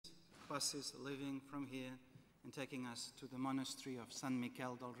buses leaving from here and taking us to the monastery of San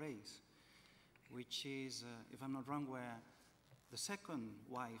Miquel del Reis, which is, if I'm not wrong, where the second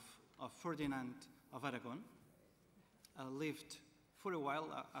wife of Ferdinand of Aragon lived for a while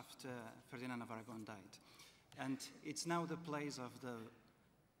after Ferdinand of Aragon died. And it's now the place of the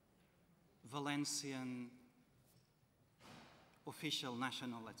Valencian official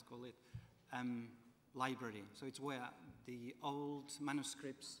national, let's call it, library. So it's where the old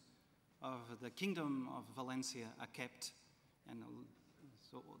manuscripts of the Kingdom of Valencia are kept, and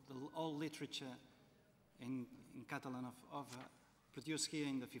so the old literature in Catalan produced here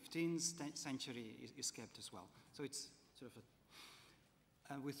in the 15th century is kept as well. So it's sort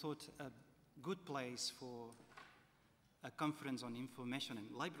of we thought a good place for a conference on information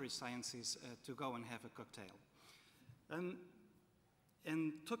and library sciences to go and have a cocktail.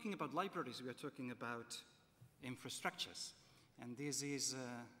 And talking about libraries, we are talking about infrastructures. And this is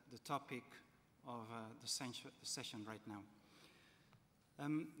the topic of the session right now.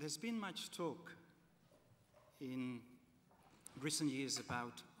 There's been much talk in recent years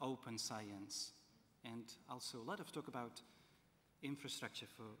about open science, and also a lot of talk about infrastructure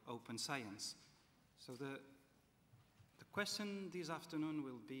for open science. So the question this afternoon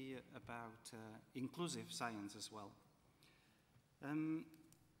will be about inclusive science as well. And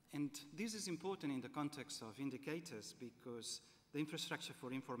this is important in the context of indicators because the infrastructure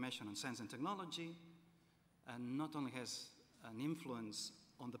for information on science and technology not only has an influence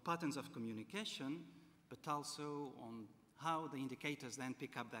on the patterns of communication, but also on how the indicators then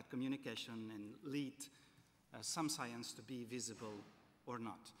pick up that communication and lead some science to be visible or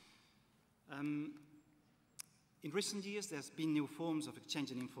not. In recent years, there's been new forms of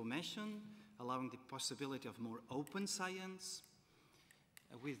exchanging information, allowing the possibility of more open science,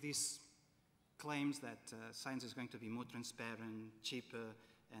 with these claims that science is going to be more transparent, cheaper,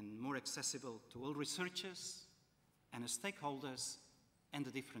 and more accessible to all researchers and stakeholders and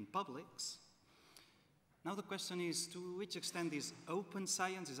the different publics. Now the question is, to which extent this open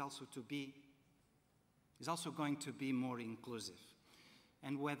science is also going to be more inclusive,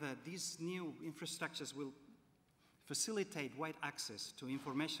 and whether these new infrastructures will facilitate wide access to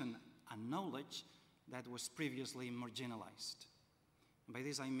information and knowledge that was previously marginalized. And by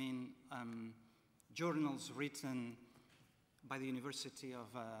this I mean journals written by the University of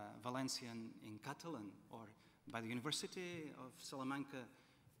Valencia in Catalan, or by the University of Salamanca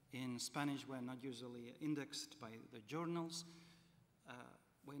in Spanish, were not usually indexed by the journals,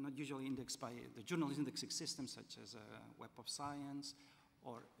 were not usually indexed by the journals indexing systems such as Web of Science,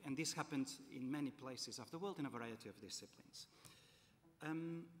 and this happens in many places of the world in a variety of disciplines.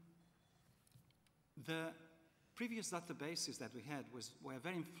 The previous databases that we had were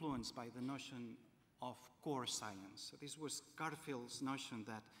very influenced by the notion of core science. So this was Garfield's notion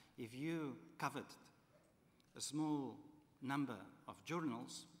that if you covered a small number of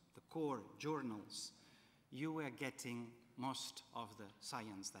journals, the core journals, you were getting most of the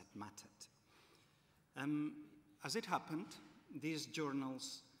science that mattered. As it happened, these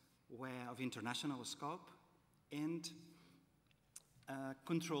journals were of international scope and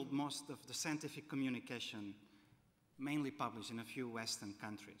controlled most of the scientific communication, mainly published in a few Western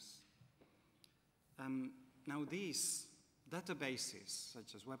countries. Now these databases,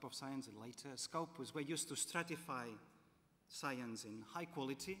 such as Web of Science and later Scopus, were used to stratify science in high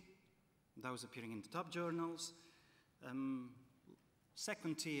quality, those appearing in the top journals,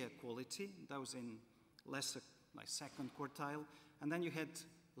 second tier quality, those in lesser, like second quartile, and then you had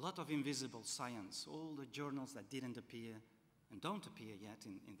a lot of invisible science, all the journals that didn't appear and don't appear yet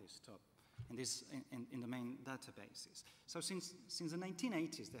in this top, in the main databases. So since the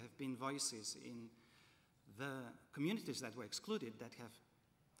 1980s, there have been voices in the communities that were excluded that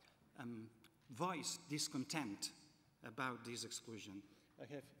have voiced discontent about this exclusion.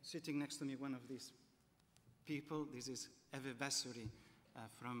 I have sitting next to me one of these people. This is Hebe Vessuri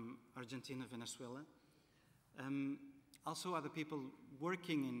from Argentina, Venezuela. Also other people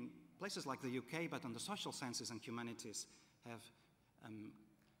working in places like the UK, but on the social sciences and humanities, have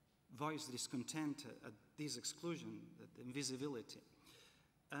voiced discontent at this exclusion, the invisibility.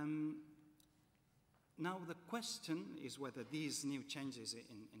 Now the question is whether these new changes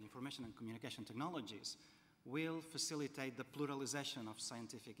in information and communication technologies will facilitate the pluralization of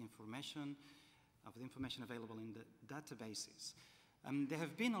scientific information, of the information available in the databases. There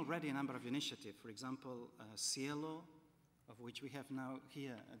have been already a number of initiatives, for example, Scielo, of which we have now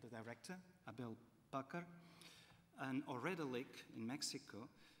here the director, Abel, and RISIS in Mexico,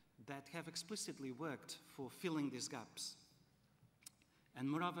 that have explicitly worked for filling these gaps. And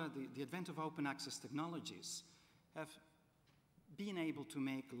moreover, the advent of open access technologies have being able to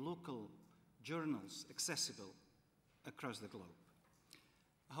make local journals accessible across the globe.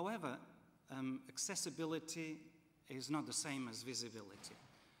 However, accessibility is not the same as visibility.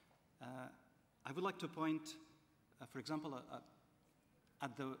 I would like to point, for example,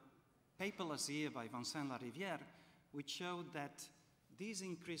 at the paper last year by Vincent Larivière, which showed that this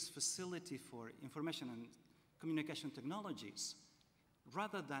increased facility for information and communication technologies,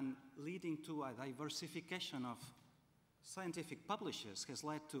 rather than leading to a diversification of scientific publishers, has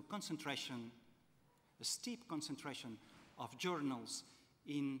led to concentration, a steep concentration of journals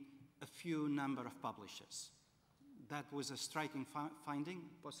in a few number of publishers. That was a striking finding,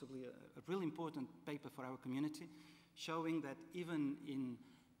 possibly a really important paper for our community, showing that even in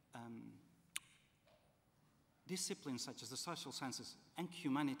disciplines such as the social sciences and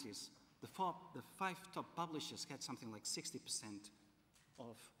humanities, the 5 top publishers had something like 60%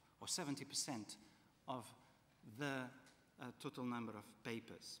 of, or 70% of the total number of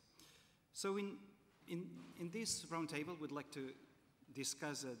papers. So in this roundtable, we'd like to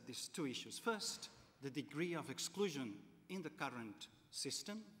discuss these two issues. First, the degree of exclusion in the current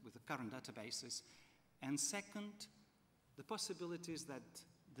system, with the current databases, and second, the possibilities that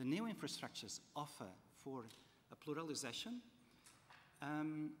the new infrastructures offer for a pluralization,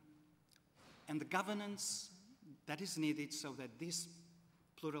 and the governance that is needed so that this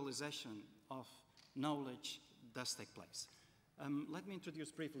pluralization of knowledge does take place. Let me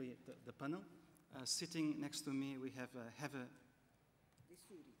introduce briefly the panel. Sitting next to me, we have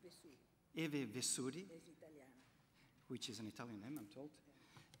Hebe Vessuri, which is an Italian name, I'm told.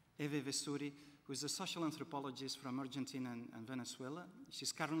 Hebe Vessuri, who is a social anthropologist from Argentina and Venezuela.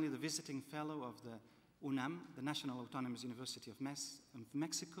 She's currently the visiting fellow of the UNAM, the National Autonomous University of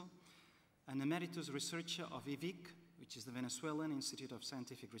Mexico, an emeritus researcher of IVIC, which is the Venezuelan Institute of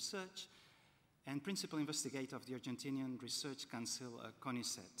Scientific Research, and principal investigator of the Argentinian Research Council,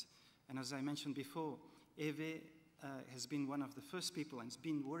 CONICET. And as I mentioned before, Hebe has been one of the first people and has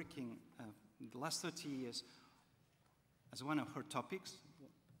been working the last 30 years as one of her topics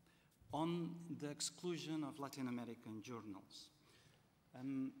on the exclusion of Latin American journals.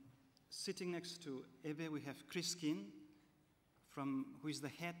 Sitting next to Hebe, we have Chris Keane, who is the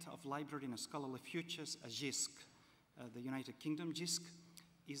head of Library and Scholarly Futures at JISC, the United Kingdom. JISC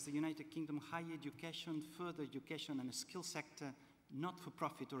is the United Kingdom Higher Education, Further Education and Skill Sector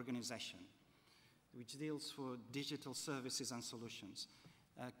not-for-profit organization, which deals for digital services and solutions.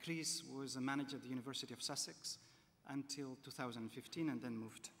 Chris was a manager at the University of Sussex until 2015 and then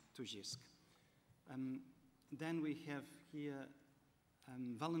moved to JISC. Then we have here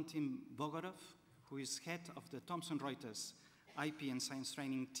Valentin Bogorov, who is head of the Thomson-Reuters IP and science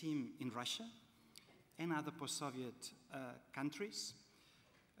training team in Russia and other post-Soviet countries.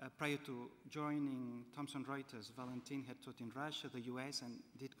 Prior to joining Thomson-Reuters, Valentin had taught in Russia, the US, and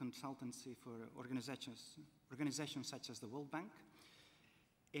did consultancy for organizations such as the World Bank.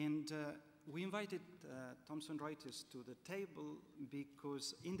 And we invited Thomson-Reuters to the table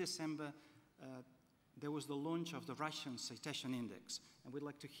because in December, there was the launch of the Russian Citation Index. And we'd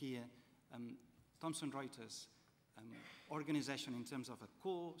like to hear Thomson-Reuters organization in terms of a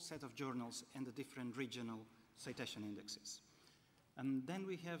core set of journals and the different regional citation indexes. And then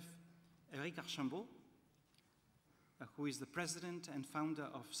we have Éric Archambault, who is the president and founder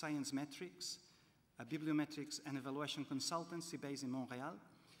of Science-Metrix, a bibliometrics and evaluation consultancy based in Montreal.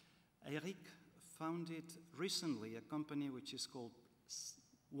 Éric founded recently a company which is called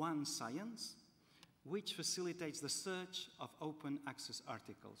One Science, which facilitates the search of open access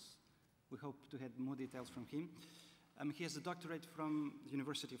articles. We hope to have more details from him. He has a doctorate from the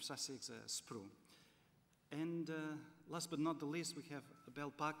University of Sussex, Spru. And last but not the least, we have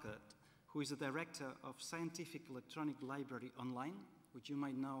Abel, who is the director of Scientific Electronic Library Online, which you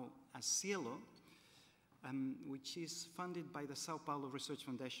might know as Scielo, which is funded by the Sao Paulo Research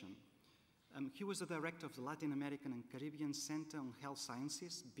Foundation. He was the director of the Latin American and Caribbean Center on Health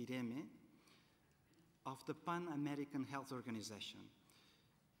Sciences, BIREME, of the Pan-American Health Organization.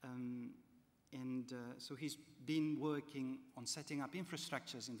 So he's been working on setting up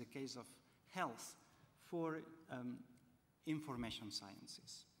infrastructures in the case of health for information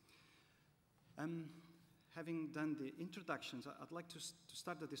sciences. Having done the introductions, I'd like to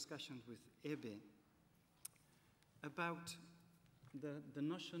start the discussion with Hebe about the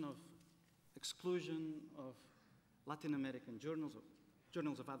notion of exclusion of Latin American journals, or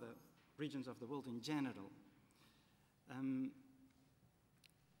journals of other regions of the world in general.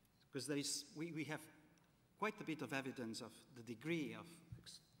 Because we have quite a bit of evidence of the degree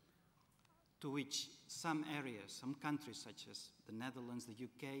to which some areas, some countries such as the Netherlands, the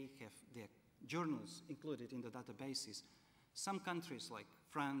UK, have their journals included in the databases Some countries like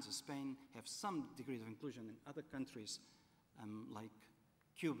France, Spain, have some degree of inclusion, and other countries like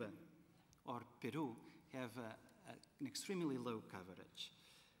Cuba or Peru have an extremely low coverage.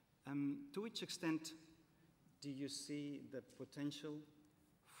 To which extent do you see the potential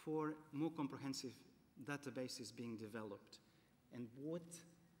for more comprehensive databases being developed? And what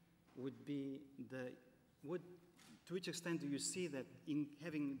would be to which extent do you see that in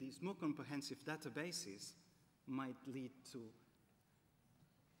having these more comprehensive databases might lead to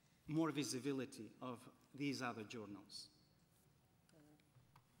more visibility of these other journals?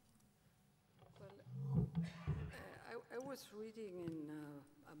 I was reading in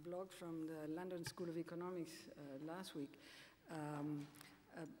a blog from the London School of Economics last week,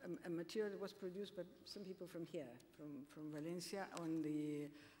 a material that was produced by some people from here, from Valencia, on the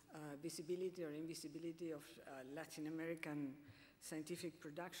visibility or invisibility of Latin American scientific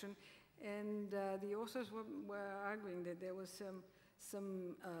production. And the authors were arguing that there was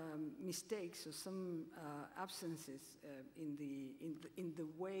some mistakes or some absences in the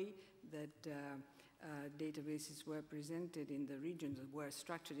way that databases were presented in the region, that were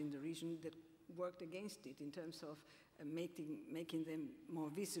structured in the region, that worked against it in terms of making them more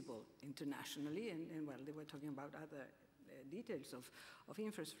visible internationally. And well, they were talking about other details of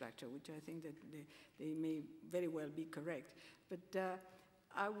infrastructure, which I think that they may very well be correct. But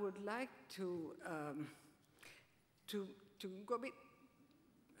I would like to go a bit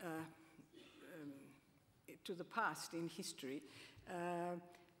to the past in history,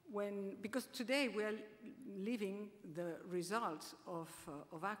 because today we are living the results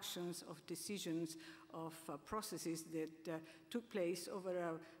of actions, of decisions, of processes that took place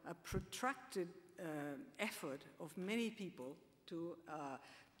over a protracted effort of many people to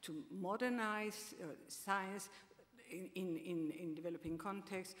modernize science in developing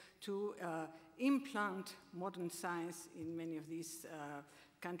contexts, to implant modern science in many of these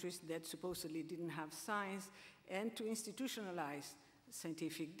countries that supposedly didn't have science, and to institutionalize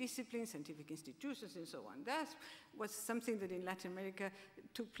scientific disciplines, scientific institutions, and so on. That was something that in Latin America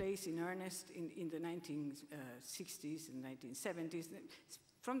took place in earnest in the 1960s and 1970s,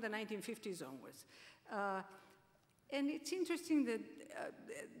 from the 1950s onwards. And it's interesting that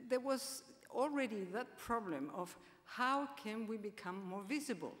there was already that problem of how can we become more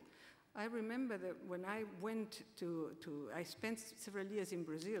visible. I remember that when I went I spent several years in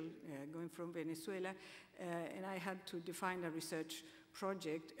Brazil, going from Venezuela, and I had to define a research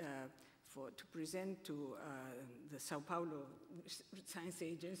project to present to the Sao Paulo Science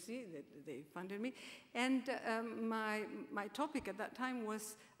Agency that they funded me. And my topic at that time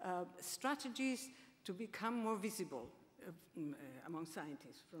was strategies to become more visible among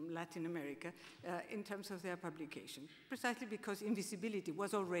scientists from Latin America in terms of their publication, precisely because invisibility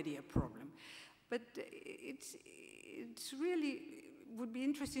was already a problem. But it's really would be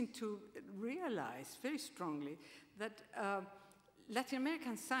interesting to realize very strongly that Latin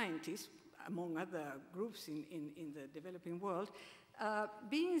American scientists, among other groups in the developing world,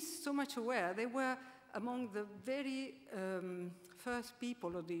 being so much aware, they were among the very first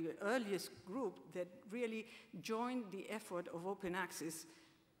people, or the earliest group, that really joined the effort of open access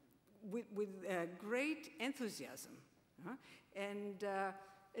with great enthusiasm. And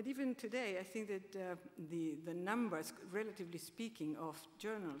even today, I think that the numbers, relatively speaking, of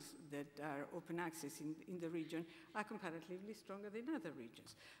journals that are open access in the region are comparatively stronger than other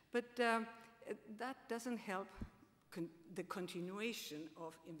regions. But that doesn't help the continuation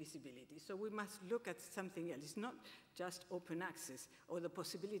of invisibility. So we must look at something else. It's not just open access or the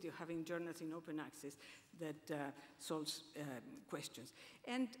possibility of having journals in open access that solves questions.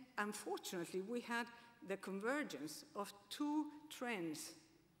 And unfortunately, we had the convergence of two trends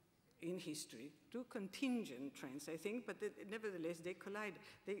in history, two contingent trends, I think, but nevertheless they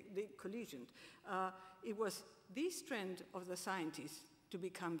collisioned. It was this trend of the scientists to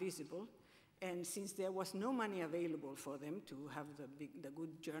become visible, and since there was no money available for them to have the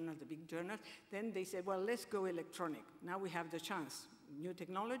good journal, the big journal, then they said, well, let's go electronic. Now we have the chance. New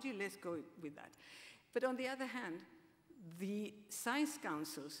technology, let's go with that. But on the other hand, the science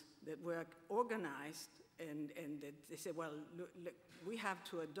councils that were organized and that they said, well, look, we have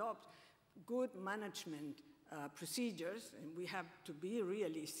to adopt good management procedures, and we have to be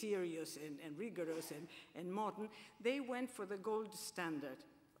really serious and rigorous and modern. They went for the gold standard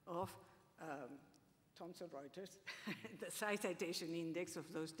of Thomson-Reuters, the size citation index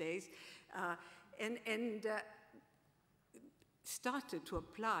of those days, and started to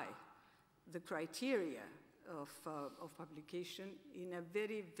apply the criteria of publication in a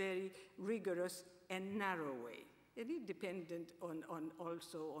very, very rigorous and narrow way. and it depended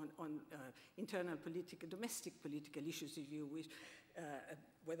also on internal political, domestic political issues, if you wish,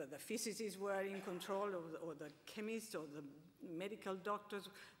 whether the physicists were in control, or the chemists, or the medical doctors,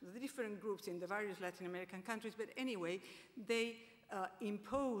 the different groups in the various Latin American countries. But anyway, they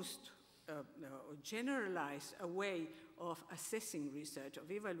imposed or generalized a way of assessing research,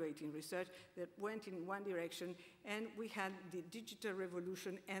 of evaluating research that went in one direction, and we had the digital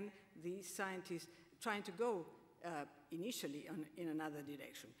revolution and the scientists trying to go initially in another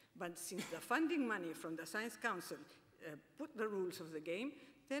direction. But since the funding money from the Science Council put the rules of the game,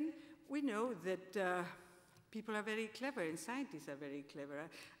 then we know that people are very clever, and scientists are very clever.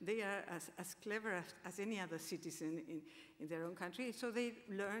 They are as clever as any other citizen in their own country, so they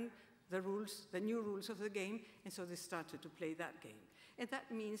learn the rules, the new rules of the game, and so they started to play that game. And that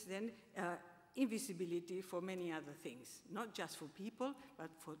means then invisibility for many other things, not just for people, but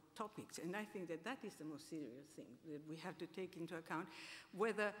for topics. And I think that that is the most serious thing that we have to take into account,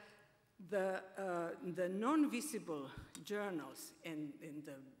 whether the non-visible journals and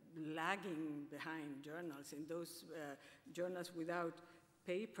the lagging behind journals, and those journals without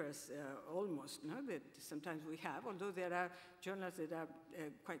papers almost, no, that sometimes we have, although there are journals that are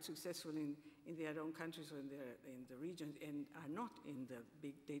quite successful in their own countries or in the regions and are not in the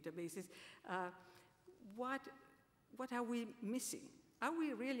big databases. What are we missing? Are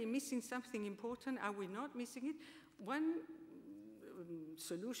we really missing something important? Are we not missing it? One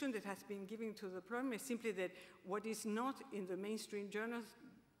solution that has been given to the problem is simply that what is not in the mainstream journals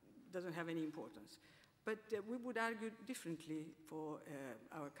doesn't have any importance. But we would argue differently for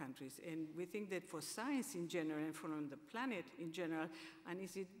our countries. And we think that for science in general and for on the planet in general, and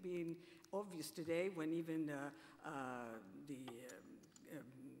is it being obvious today when even the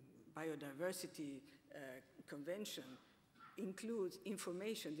Biodiversity Convention includes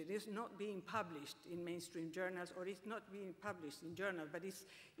information that is not being published in mainstream journals, or is not being published in journals, but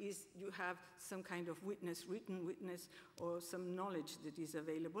you have some kind of witness, written witness, or some knowledge that is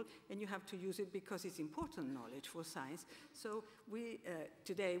available, and you have to use it because it's important knowledge for science. So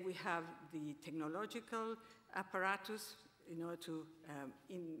today we have the technological apparatus in order to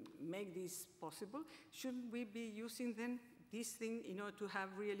make this possible. Shouldn't we be using then this thing in order to have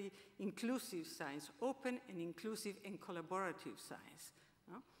really inclusive science, open and inclusive and collaborative science?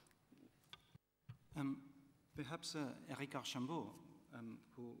 No? Perhaps Éric Archambault,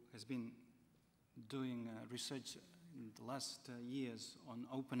 who has been doing research in the last years on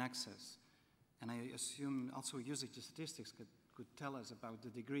open access, and I assume also using statistics, could tell us about the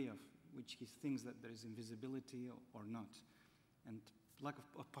degree of which he thinks that there is invisibility or not, and lack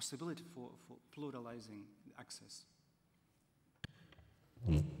of possibility for pluralizing access.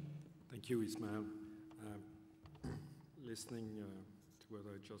 Thank you, Ismael. Listening to what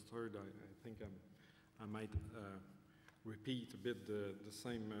I just heard, I think I might repeat a bit the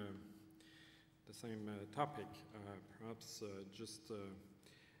same topic. Perhaps just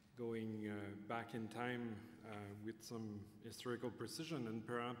going back in time with some historical precision, and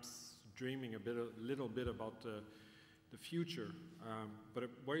perhaps dreaming a little bit about the future.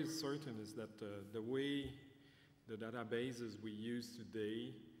 But what is certain is that the way the databases we use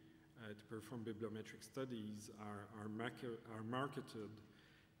today to perform bibliometric studies are marketed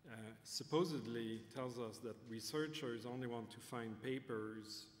supposedly tells us that researchers only want to find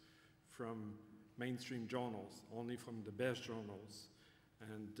papers from mainstream journals, only from the best journals,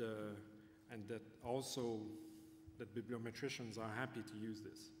 and that also that bibliometricians are happy to use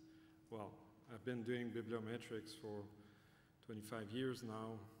this. Well, I've been doing bibliometrics for 25 years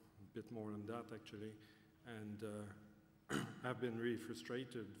now, a bit more than that actually, and I've been really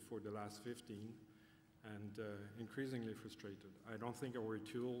frustrated for the last 15, and increasingly frustrated. I don't think our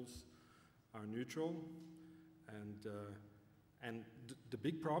tools are neutral, and the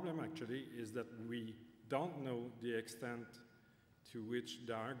big problem actually is that we don't know the extent to which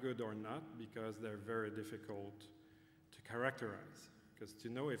they are good or not, because they're very difficult to characterize. Because to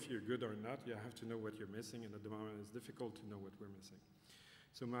know if you're good or not, you have to know what you're missing, and at the moment it's difficult to know what we're missing.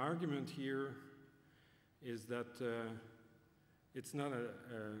 So my argument here is that it's not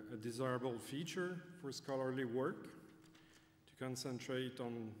a desirable feature for scholarly work to concentrate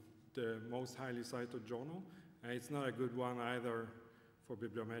on the most highly cited journal, and it's not a good one either for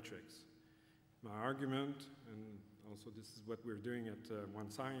bibliometrics. My argument, and also this is what we're doing at One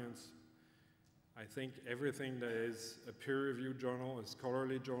Science, I think everything that is a peer-reviewed journal, a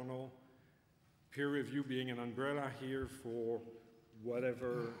scholarly journal, peer review being an umbrella here for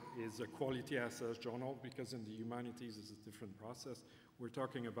whatever is a quality assess journal, because in the humanities it's a different process. We're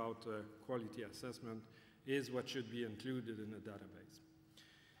talking about quality assessment is what should be included in the database.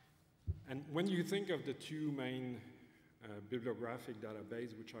 And when you think of the two main bibliographic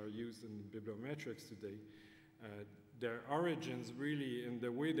databases which are used in bibliometrics today, their origins really in the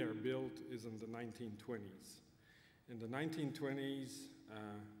way they're built is in the 1920s. In the 1920s,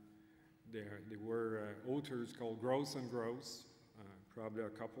 there were authors called Gross and Gross, probably a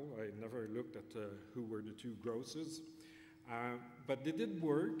couple. I never looked at who were the two Grosses. But they did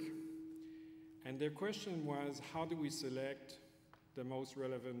work, and their question was, how do we select the most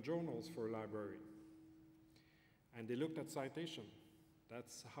relevant journals for a library? And they looked at citation.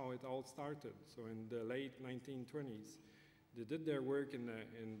 That's how it all started. So in the late 1920s, they did their work in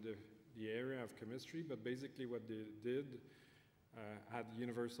the area of chemistry, but basically what they did had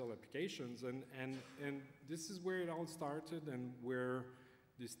universal applications. And this is where it all started and where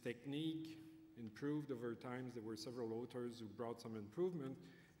this technique improved over time. There were several authors who brought some improvement,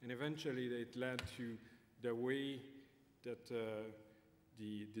 and eventually it led to the way that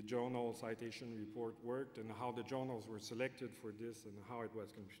the journal citation report worked and how the journals were selected for this and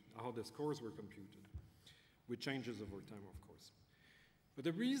how the scores were computed, with changes over time, of course. But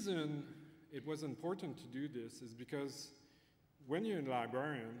the reason it was important to do this is because when you're a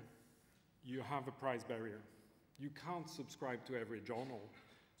librarian, you have a price barrier. You can't subscribe to every journal.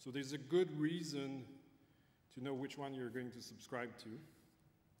 So there's a good reason to know which one you're going to subscribe to,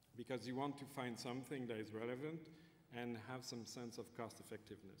 because you want to find something that is relevant and have some sense of cost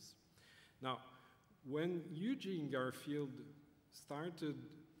effectiveness. Now, when Eugene Garfield started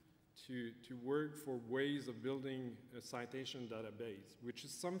to work for ways of building a citation database, which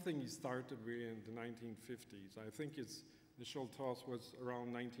is something he started really in the 1950s. I think his initial thought was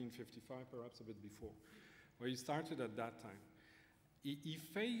around 1955, perhaps a bit before. Well, he started at that time. He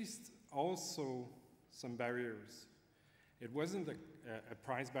faced also some barriers. It wasn't a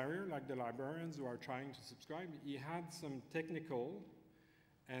price barrier like the librarians who are trying to subscribe. He had some technical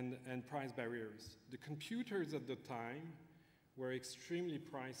and price barriers. The computers at the time were extremely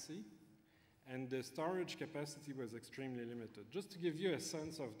pricey, and the storage capacity was extremely limited. Just to give you a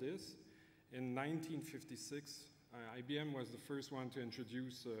sense of this, in 1956, IBM was the first one to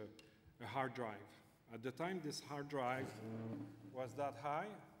introduce a hard drive. At the time, this hard drive was that high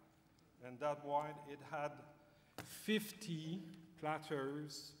and that wide. It had 50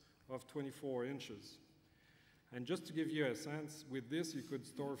 platters of 24 inches. And just to give you a sense, with this you could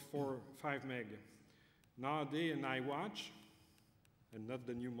store 5 meg. Nowadays, an iWatch, and not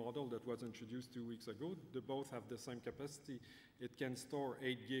the new model that was introduced 2 weeks ago, they both have the same capacity. It can store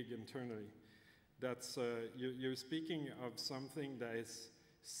 8 gig internally. That's, you're speaking of something that is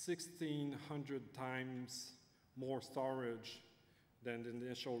 1,600 times more storage than the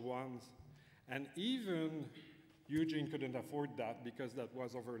initial ones. And even Eugene couldn't afford that because that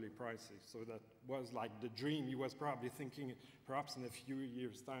was overly pricey. So that was like the dream. He was probably thinking, perhaps in a few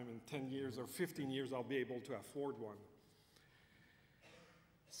years' time, in 10 years or 15 years, I'll be able to afford one.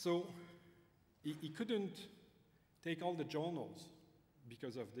 So he couldn't take all the journals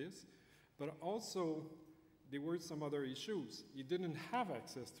because of this, but also there were some other issues. He didn't have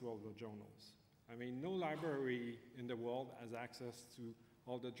access to all the journals. I mean, no library in the world has access to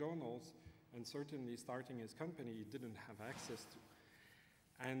all the journals, and certainly starting his company, he didn't have access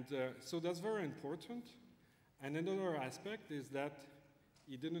to. And so that's very important. And another aspect is that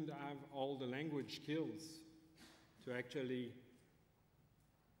he didn't have all the language skills to actually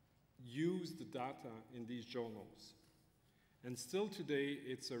use the data in these journals. And still today,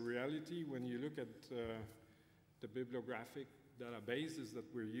 it's a reality when you look at the bibliographic databases that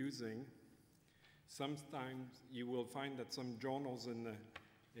we're using. Sometimes you will find that some journals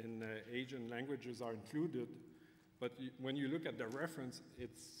in Asian languages are included, but when you look at the reference,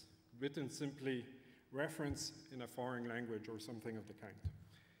 it's written simply reference in a foreign language or something of the kind.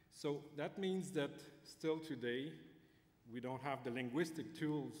 So that means that still today, we don't have the linguistic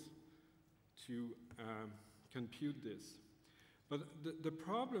tools to compute this. But the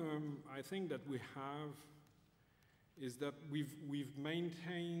problem I think that we have is that we've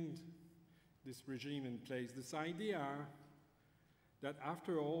maintained this regime in place, this idea that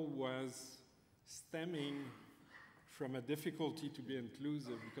after all was stemming from a difficulty to be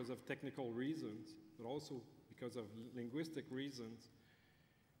inclusive because of technical reasons, but also because of linguistic reasons.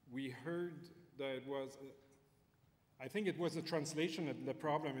 We heard that it was, I think it was a translation of the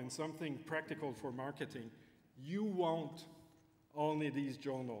problem in something practical for marketing. You want only these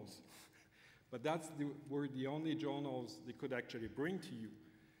journals, but were the only journals they could actually bring to you.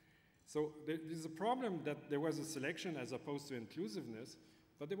 So there's a problem that there was a selection as opposed to inclusiveness,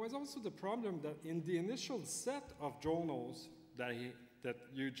 but there was also the problem that in the initial set of journals that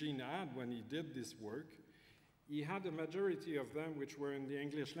Eugene had when he did this work, he had a majority of them which were in the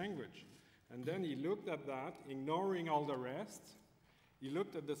English language. And then he looked at that, ignoring all the rest. He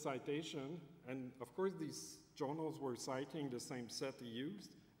looked at the citation, and of course these journals were citing the same set he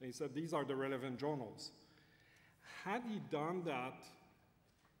used, and he said, these are the relevant journals. Had he done that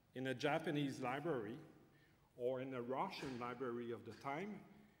in a Japanese library or in a Russian library of the time,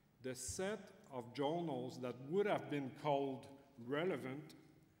 the set of journals that would have been called relevant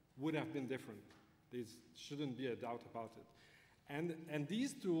would have been different. There shouldn't be a doubt about it. And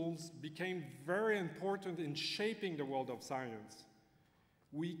these tools became very important in shaping the world of science.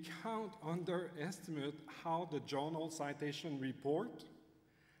 We can't underestimate how the journal citation report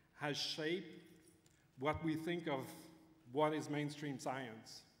has shaped what we think of what is mainstream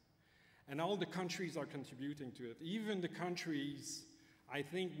science. And all the countries are contributing to it. Even the countries, I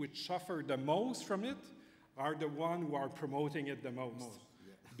think, which suffer the most from it are the ones who are promoting it the most.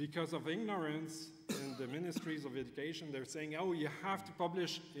 Yeah. Because of ignorance in the ministries of education, they're saying, oh, you have to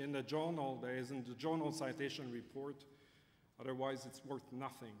publish in the journal, there isn't the journal citation report, otherwise it's worth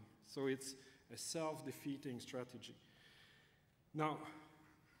nothing. So it's a self-defeating strategy. Now,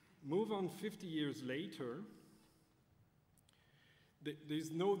 move on 50 years later, there's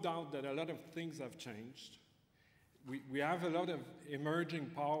no doubt that a lot of things have changed. We have a lot of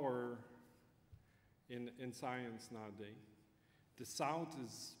emerging power in science nowadays. The South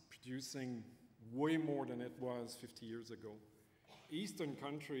is producing way more than it was 50 years ago. Eastern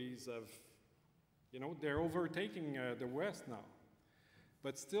countries have, they're overtaking the West now.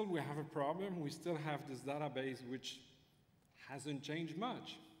 But still we have a problem. We still have this database which hasn't changed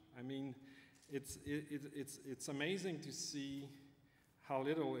much. I mean, it's amazing to see how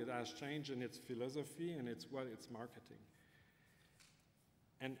little it has changed in its philosophy and its marketing.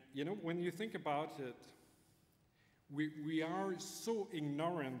 And when you think about it, we are so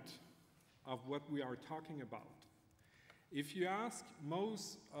ignorant of what we are talking about. If you ask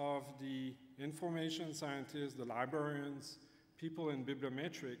most of the information scientists, the librarians, people in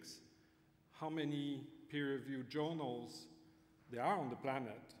bibliometrics, how many peer-reviewed journals there are on the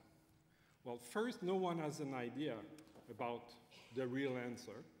planet, well, first, no one has an idea about the real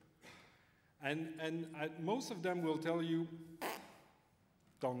answer. And most of them will tell you,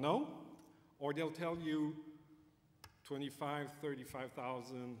 don't know, or they'll tell you 25,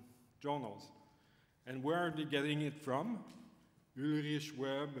 35,000 journals. And where are they getting it from? Ulrich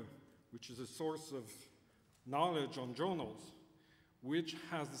Web, which is a source of knowledge on journals, which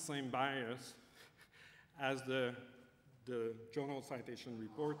has the same bias as the journal citation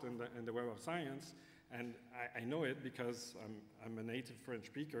report and the Web of Science. And I know it because I'm a native French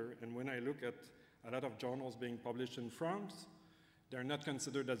speaker, and when I look at a lot of journals being published in France, they're not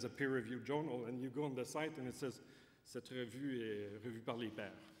considered as a peer-reviewed journal, and you go on the site and it says, cette revue est revue par les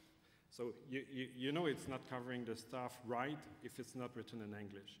pairs. So you know it's not covering the stuff right if it's not written in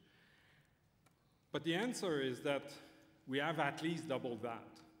English. But the answer is that we have at least double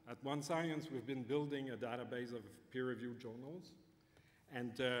that. At One Science, we've been building a database of peer-reviewed journals,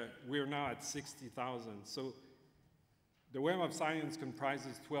 and we're now at 60,000. So the Web of Science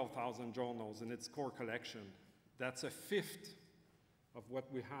comprises 12,000 journals in its core collection. That's a fifth of what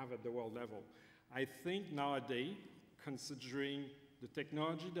we have at the world level. I think nowadays, considering the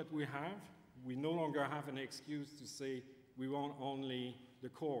technology that we have, we no longer have an excuse to say we want only the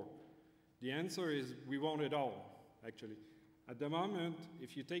core. The answer is we want it all, actually. At the moment,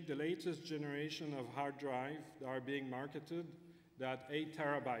 if you take the latest generation of hard drive that are being marketed, they're at 8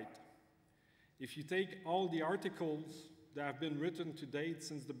 terabytes. If you take all the articles that have been written to date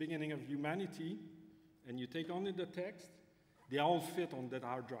since the beginning of humanity, and you take only the text, they all fit on that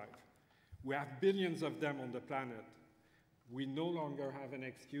hard drive. We have billions of them on the planet. We no longer have an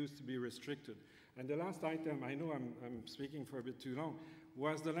excuse to be restricted. And the last item, I know I'm speaking for a bit too long,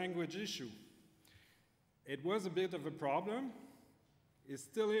 was the language issue. It was a bit of a problem. It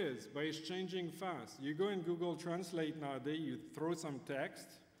still is, but it's changing fast. You go in Google Translate nowadays, you throw some text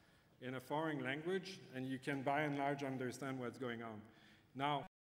in a foreign language, and you can by and large understand what's going on. Now,